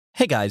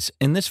Hey guys,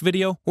 in this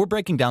video, we're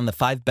breaking down the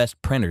 5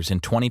 best printers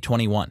in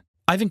 2021.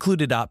 I've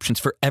included options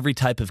for every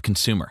type of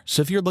consumer,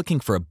 so if you're looking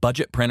for a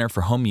budget printer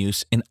for home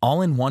use, an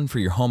all-in-one for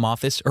your home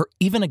office, or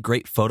even a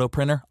great photo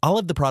printer, I'll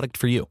have the product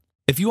for you.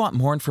 If you want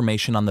more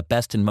information on the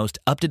best and most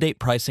up-to-date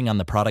pricing on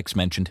the products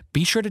mentioned,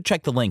 be sure to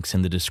check the links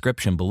in the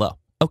description below.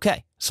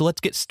 Okay, so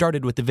let's get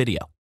started with the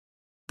video.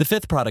 The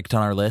 5th product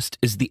on our list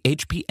is the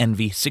HP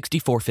Envy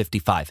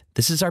 6455.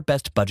 This is our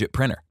best budget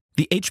printer.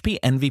 The HP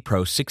Envy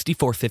Pro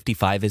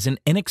 6455 is an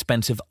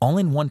inexpensive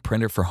all-in-one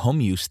printer for home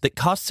use that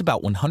costs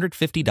about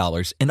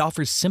 $150 and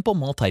offers simple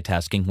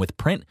multitasking with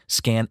print,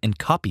 scan, and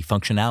copy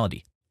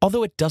functionality.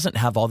 Although it doesn't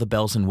have all the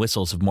bells and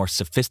whistles of more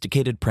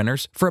sophisticated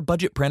printers, for a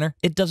budget printer,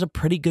 it does a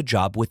pretty good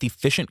job with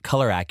efficient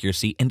color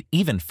accuracy and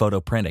even photo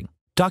printing.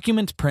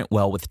 Documents print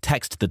well with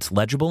text that's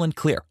legible and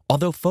clear.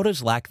 Although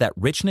photos lack that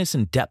richness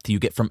and depth you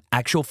get from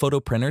actual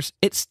photo printers,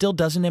 it still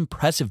does an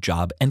impressive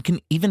job and can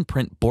even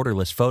print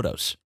borderless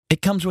photos.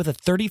 It comes with a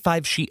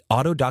 35-sheet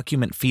auto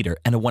document feeder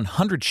and a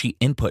 100-sheet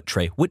input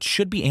tray, which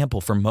should be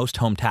ample for most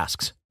home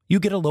tasks. You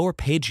get a lower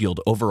page yield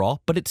overall,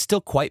 but it's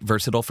still quite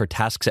versatile for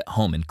tasks at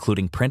home,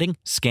 including printing,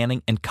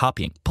 scanning, and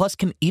copying, plus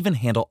can even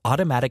handle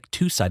automatic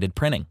 2-sided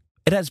printing.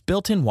 It has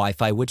built-in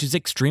Wi-Fi, which is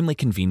extremely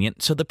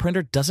convenient, so the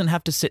printer doesn't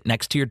have to sit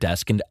next to your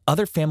desk and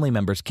other family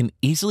members can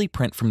easily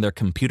print from their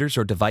computers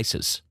or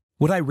devices.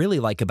 What I really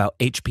like about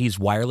HP's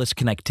wireless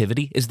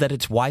connectivity is that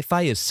its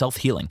Wi-Fi is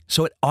self-healing,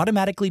 so it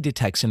automatically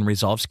detects and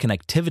resolves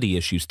connectivity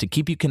issues to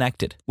keep you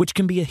connected, which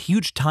can be a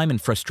huge time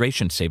and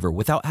frustration saver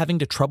without having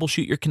to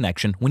troubleshoot your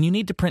connection when you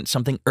need to print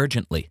something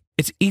urgently.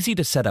 It's easy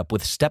to set up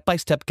with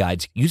step-by-step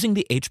guides using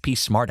the HP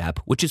Smart app,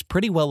 which is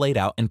pretty well laid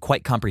out and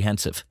quite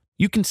comprehensive.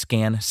 You can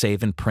scan,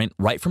 save, and print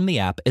right from the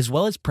app, as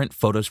well as print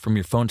photos from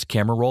your phone's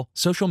camera roll,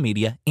 social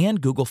media,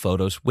 and Google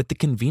Photos with the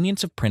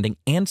convenience of printing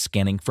and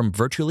scanning from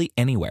virtually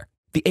anywhere.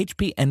 The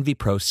HP Envy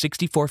Pro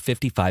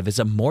 6455 is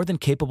a more than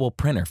capable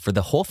printer for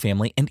the whole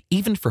family and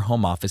even for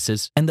home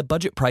offices, and the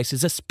budget price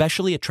is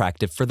especially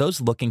attractive for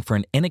those looking for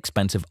an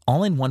inexpensive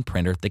all-in-one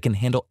printer that can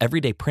handle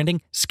everyday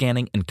printing,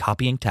 scanning, and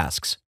copying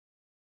tasks.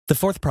 The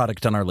 4th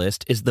product on our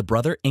list is the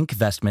Brother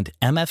INKvestment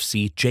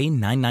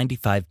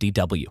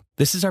MFC-J995DW.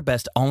 This is our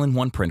best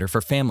all-in-one printer for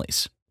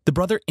families. The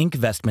Brother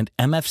INKvestment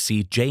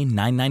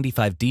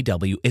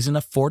MFC-J995DW is an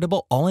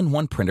affordable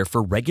all-in-one printer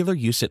for regular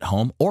use at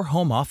home or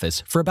home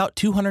office for about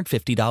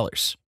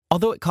 $250.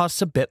 Although it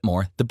costs a bit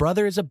more, the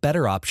Brother is a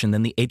better option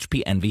than the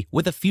HP Envy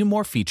with a few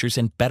more features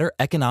and better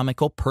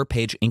economical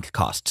per-page ink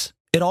costs.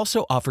 It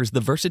also offers the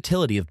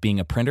versatility of being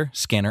a printer,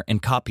 scanner,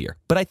 and copier,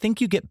 but I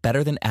think you get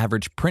better than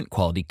average print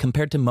quality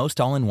compared to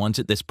most all-in-ones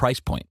at this price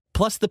point.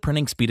 Plus, the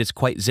printing speed is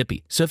quite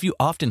zippy, so if you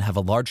often have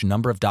a large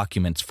number of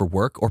documents for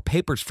work or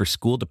papers for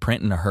school to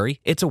print in a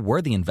hurry, it's a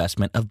worthy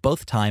investment of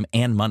both time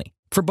and money.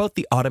 For both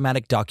the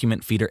automatic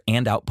document feeder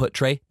and output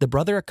tray, the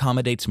Brother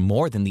accommodates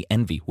more than the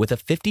Envy with a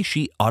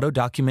 50-sheet auto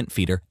document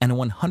feeder and a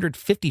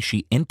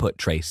 150-sheet input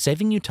tray,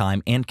 saving you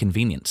time and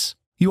convenience.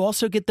 You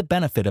also get the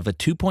benefit of a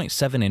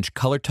 2.7-inch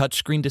color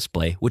touchscreen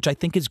display, which I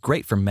think is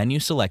great for menu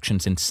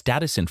selections and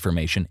status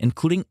information,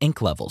 including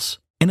ink levels.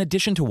 In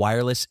addition to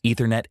wireless,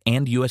 Ethernet,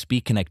 and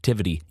USB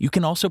connectivity, you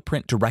can also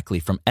print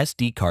directly from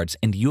SD cards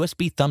and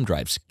USB thumb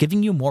drives,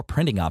 giving you more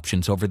printing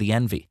options over the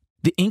Envy.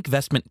 The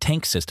INKvestment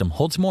tank system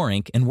holds more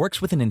ink and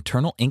works with an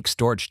internal ink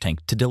storage tank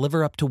to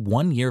deliver up to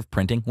 1 year of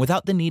printing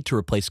without the need to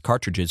replace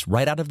cartridges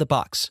right out of the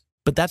box.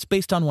 But that's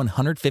based on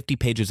 150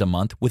 pages a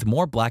month with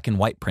more black and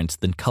white prints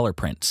than color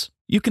prints.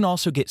 You can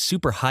also get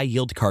super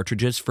high-yield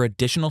cartridges for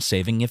additional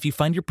saving if you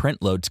find your print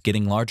loads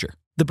getting larger.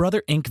 The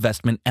Brother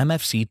INKvestment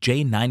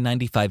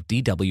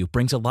MFC-J995DW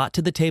brings a lot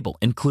to the table,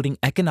 including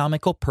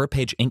economical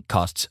per-page ink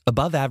costs,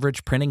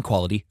 above-average printing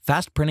quality,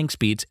 fast printing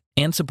speeds,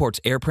 and supports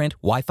AirPrint,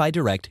 Wi-Fi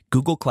Direct,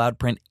 Google Cloud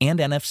Print, and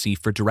NFC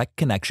for direct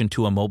connection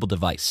to a mobile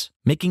device,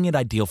 making it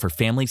ideal for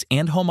families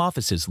and home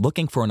offices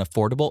looking for an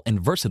affordable and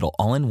versatile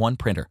all-in-one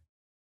printer.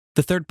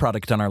 The 3rd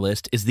product on our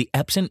list is the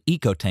Epson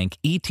EcoTank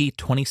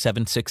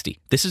ET-2760.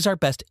 This is our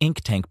best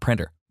ink tank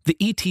printer. The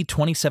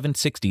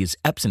ET-2760 is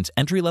Epson's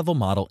entry-level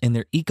model in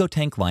their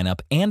EcoTank lineup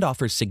and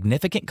offers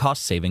significant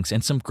cost savings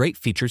and some great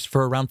features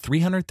for around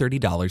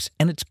 $330,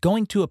 and it's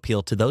going to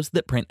appeal to those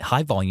that print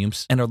high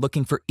volumes and are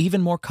looking for even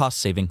more cost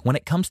saving when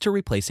it comes to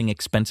replacing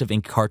expensive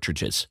ink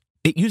cartridges.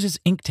 It uses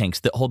ink tanks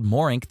that hold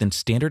more ink than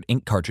standard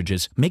ink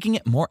cartridges, making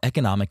it more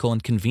economical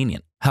and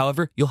convenient.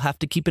 However, you'll have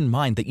to keep in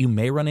mind that you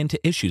may run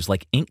into issues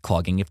like ink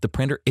clogging if the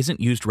printer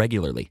isn't used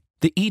regularly.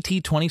 The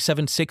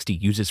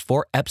ET-2760 uses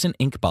 4 Epson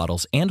ink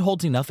bottles and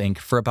holds enough ink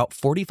for about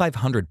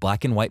 4,500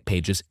 black and white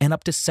pages and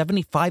up to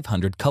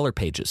 7,500 color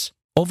pages.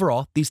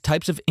 Overall, these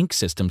types of ink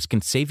systems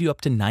can save you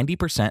up to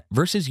 90%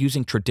 versus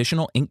using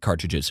traditional ink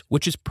cartridges,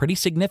 which is pretty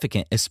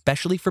significant,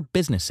 especially for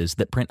businesses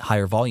that print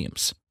higher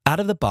volumes. Out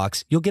of the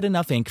box, you'll get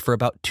enough ink for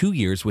about 2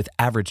 years with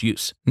average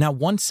use. Now,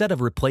 one set of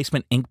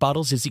replacement ink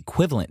bottles is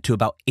equivalent to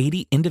about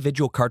 80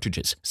 individual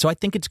cartridges, so I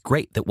think it's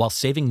great that while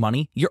saving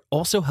money, you're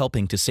also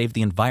helping to save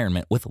the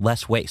environment with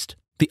less waste.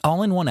 The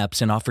all-in-one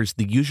Epson offers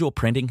the usual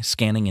printing,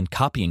 scanning, and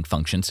copying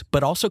functions,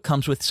 but also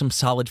comes with some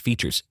solid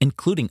features,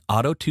 including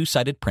auto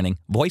two-sided printing,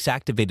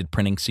 voice-activated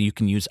printing so you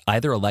can use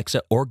either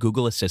Alexa or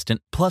Google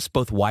Assistant, plus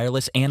both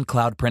wireless and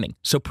cloud printing,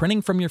 so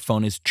printing from your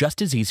phone is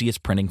just as easy as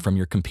printing from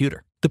your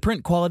computer. The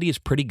print quality is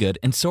pretty good,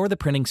 and so are the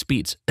printing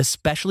speeds,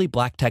 especially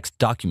black text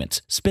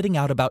documents, spitting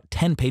out about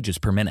 10 pages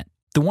per minute.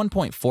 The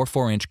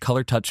 1.44-inch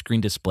color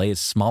touchscreen display is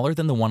smaller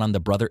than the one on the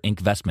Brother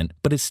INKvestment,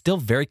 but is still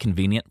very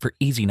convenient for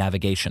easy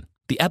navigation.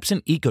 The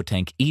Epson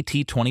EcoTank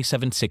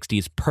ET-2760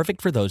 is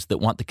perfect for those that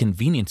want the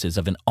conveniences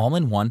of an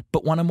all-in-one,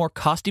 but want a more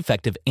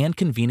cost-effective and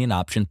convenient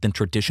option than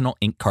traditional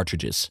ink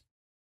cartridges.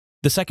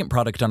 The second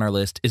product on our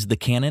list is the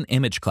Canon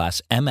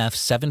ImageClass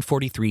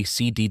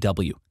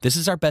MF743Cdw. This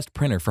is our best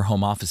printer for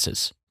home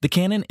offices. The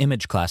Canon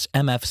ImageClass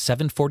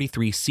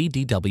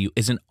MF743Cdw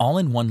is an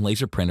all-in-one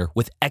laser printer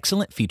with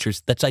excellent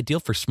features that's ideal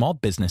for small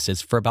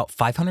businesses for about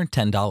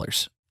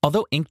 $510.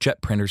 Although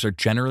inkjet printers are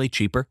generally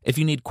cheaper, if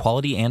you need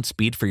quality and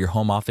speed for your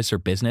home office or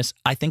business,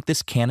 I think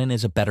this Canon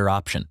is a better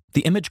option.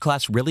 The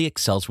ImageClass really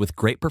excels with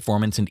great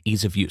performance and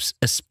ease of use,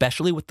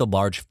 especially with the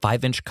large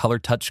 5-inch color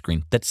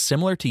touchscreen that's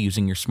similar to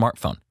using your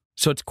smartphone.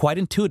 So it's quite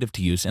intuitive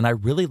to use, and I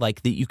really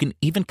like that you can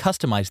even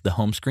customize the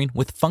home screen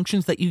with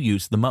functions that you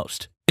use the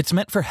most. It's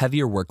meant for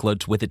heavier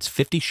workloads with its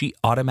 50-sheet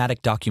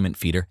automatic document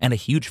feeder and a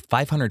huge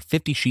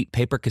 550-sheet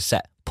paper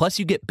cassette. Plus,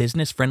 you get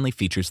business-friendly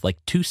features like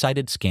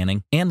two-sided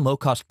scanning and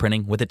low-cost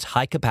printing with its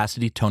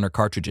high-capacity toner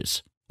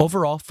cartridges.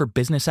 Overall, for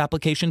business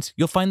applications,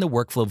 you'll find the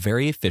workflow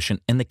very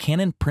efficient, and the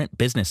Canon Print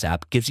Business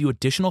app gives you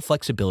additional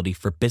flexibility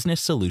for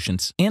business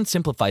solutions and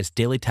simplifies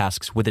daily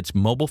tasks with its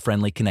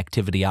mobile-friendly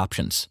connectivity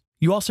options.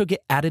 You also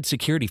get added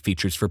security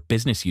features for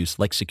business use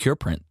like Secure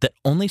Print that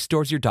only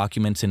stores your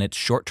documents in its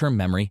short-term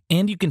memory,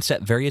 and you can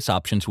set various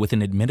options with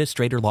an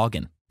administrator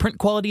login. Print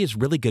quality is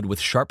really good with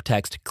sharp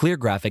text, clear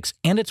graphics,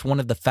 and it's one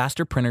of the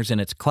faster printers in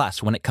its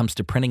class when it comes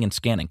to printing and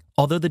scanning,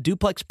 although the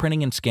duplex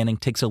printing and scanning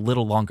takes a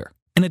little longer.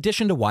 In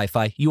addition to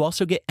Wi-Fi, you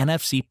also get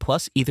NFC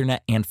plus Ethernet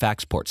and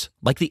fax ports.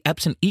 Like the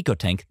Epson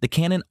EcoTank, the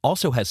Canon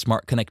also has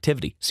smart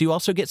connectivity, so you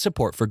also get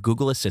support for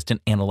Google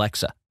Assistant and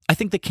Alexa. I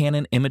think the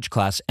Canon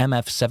ImageClass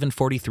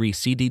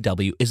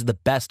MF743Cdw is the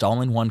best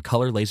all-in-one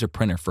color laser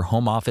printer for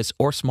home office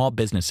or small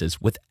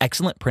businesses with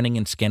excellent printing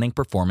and scanning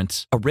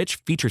performance, a rich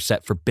feature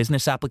set for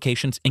business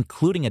applications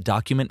including a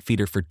document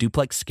feeder for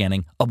duplex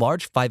scanning, a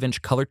large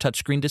 5-inch color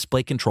touchscreen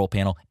display control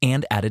panel,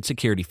 and added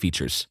security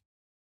features.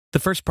 The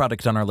first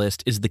product on our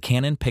list is the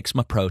Canon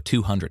Pixma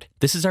Pro-200.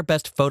 This is our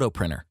best photo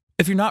printer.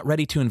 If you're not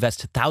ready to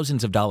invest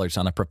thousands of dollars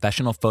on a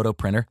professional photo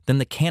printer, then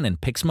the Canon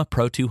Pixma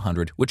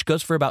Pro-200, which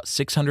goes for about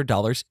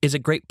 $600, is a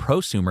great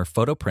prosumer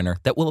photo printer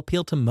that will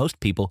appeal to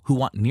most people who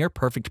want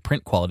near-perfect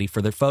print quality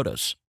for their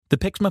photos. The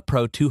Pixma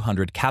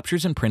Pro-200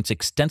 captures and prints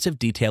extensive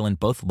detail in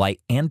both light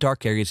and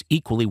dark areas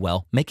equally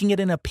well, making it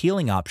an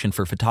appealing option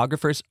for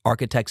photographers,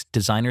 architects,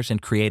 designers,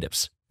 and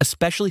creatives,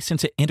 especially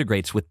since it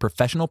integrates with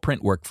professional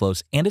print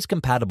workflows and is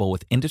compatible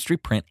with industry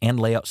print and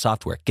layout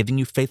software, giving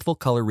you faithful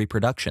color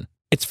reproduction.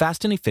 It's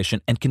fast and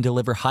efficient and can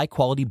deliver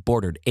high-quality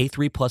bordered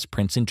A3 Plus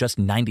prints in just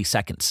 90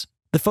 seconds.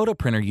 The photo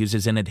printer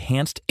uses an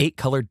enhanced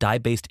 8-color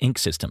dye-based ink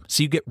system,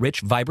 so you get rich,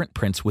 vibrant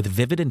prints with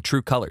vivid and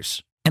true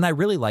colors. And I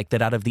really like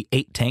that out of the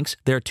 8 tanks,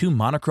 there are 2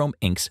 monochrome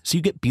inks, so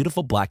you get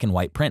beautiful black and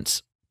white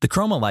prints. The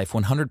ChromaLife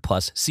 100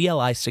 Plus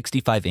CLI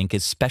 65 ink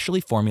is specially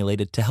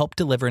formulated to help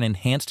deliver an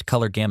enhanced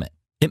color gamut.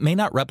 It may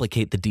not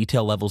replicate the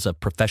detail levels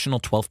of professional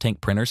 12-tank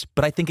printers,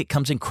 but I think it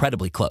comes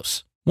incredibly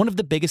close. One of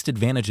the biggest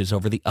advantages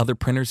over the other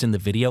printers in the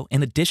video,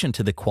 in addition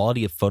to the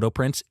quality of photo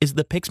prints, is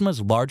the Pixma's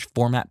large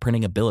format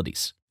printing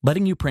abilities,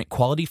 letting you print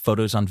quality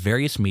photos on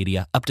various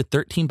media up to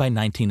 13 by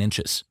 19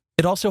 inches.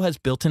 It also has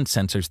built-in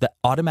sensors that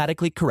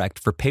automatically correct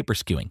for paper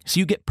skewing, so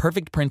you get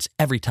perfect prints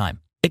every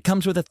time. It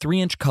comes with a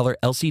 3-inch color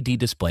LCD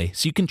display,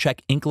 so you can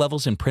check ink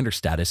levels and printer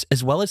status,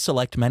 as well as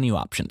select menu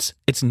options.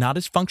 It's not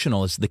as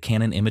functional as the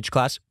Canon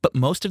ImageClass, but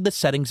most of the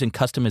settings and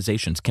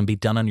customizations can be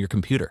done on your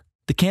computer.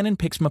 The Canon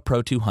Pixma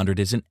Pro-200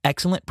 is an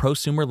excellent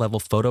prosumer-level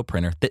photo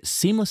printer that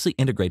seamlessly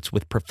integrates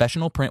with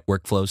professional print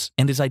workflows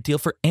and is ideal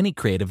for any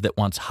creative that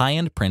wants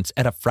high-end prints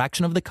at a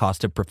fraction of the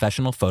cost of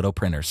professional photo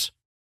printers.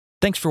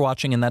 Thanks for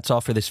watching, and that's all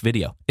for this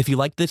video. If you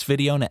liked this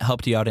video and it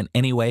helped you out in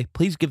any way,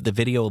 please give the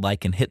video a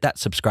like and hit that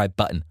subscribe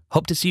button.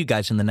 Hope to see you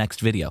guys in the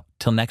next video.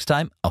 Till next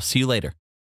time, I'll see you later.